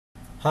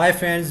Hi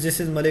friends, this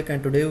is Malik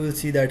and today we will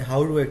see that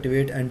how to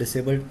activate and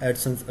disable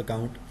Adsense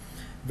account.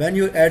 When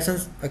your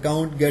Adsense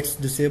account gets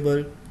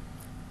disabled,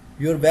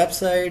 your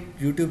website,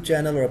 YouTube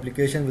channel or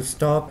application will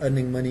stop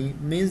earning money,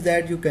 means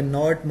that you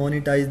cannot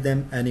monetize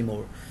them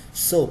anymore.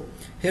 So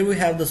here we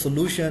have the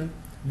solution.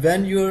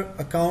 When your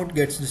account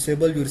gets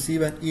disabled, you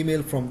receive an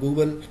email from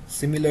Google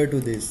similar to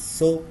this.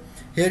 So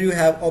here you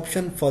have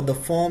option for the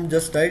form.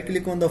 Just right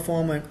click on the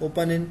form and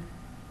open in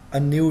a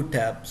new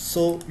tab.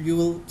 So you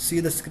will see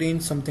the screen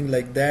something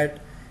like that.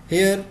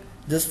 Here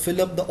just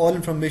fill up the all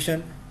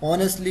information.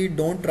 Honestly,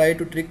 don't try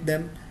to trick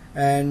them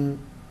and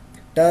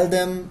tell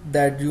them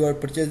that you are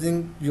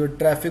purchasing your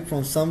traffic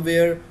from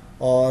somewhere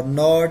or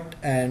not,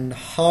 and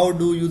how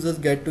do users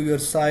get to your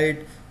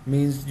site,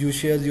 means you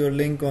share your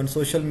link on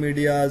social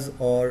medias,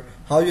 or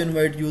how you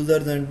invite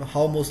users and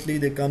how mostly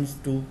they comes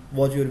to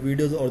watch your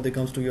videos, or they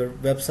comes to your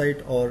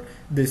website, or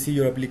they see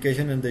your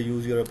application and they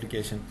use your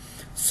application.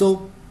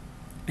 So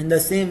in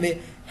the same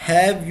way,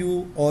 have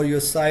you or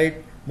your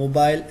site,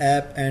 mobile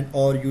app and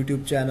or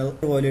YouTube channel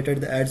violated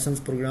the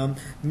Adsense program?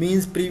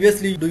 Means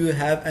previously, do you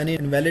have any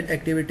invalid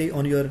activity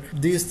on your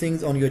these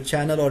things on your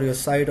channel or your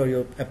site or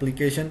your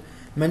application?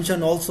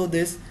 Mention also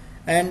this.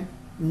 And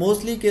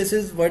mostly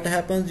cases what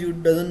happens, you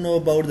doesn't know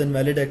about the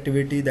invalid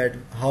activity, that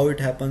how it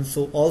happens.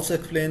 So also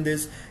explain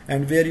this,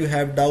 and where you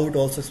have doubt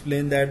also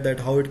explain that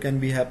how it can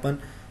be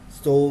happen.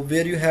 So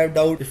where you have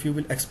doubt, if you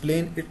will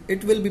explain it,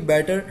 it will be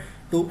better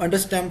to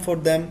understand for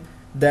them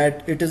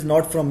that it is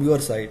not from your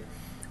side.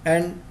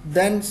 And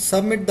then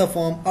submit the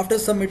form. After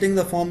submitting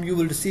the form, you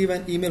will receive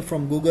an email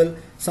from Google,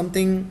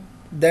 something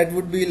that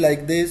would be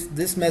like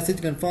this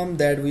message: confirm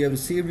that we have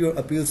received your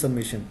appeal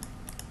submission.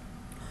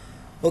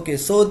 Okay,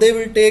 so they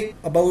will take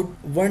about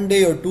 1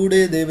 day or 2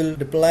 days, they will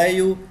reply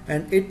you,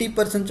 and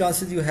 80%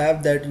 chances you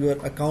have that your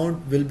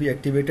account will be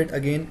activated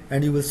again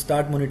and you will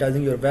start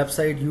monetizing your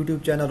website,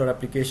 YouTube channel or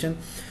application.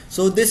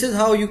 So this is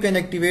how you can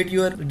activate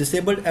your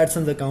disabled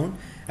Adsense account.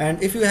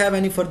 And if you have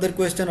any further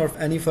question or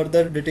any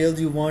further details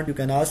you want, you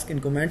can ask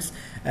in comments.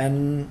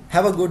 And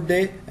have a good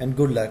day and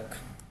good luck.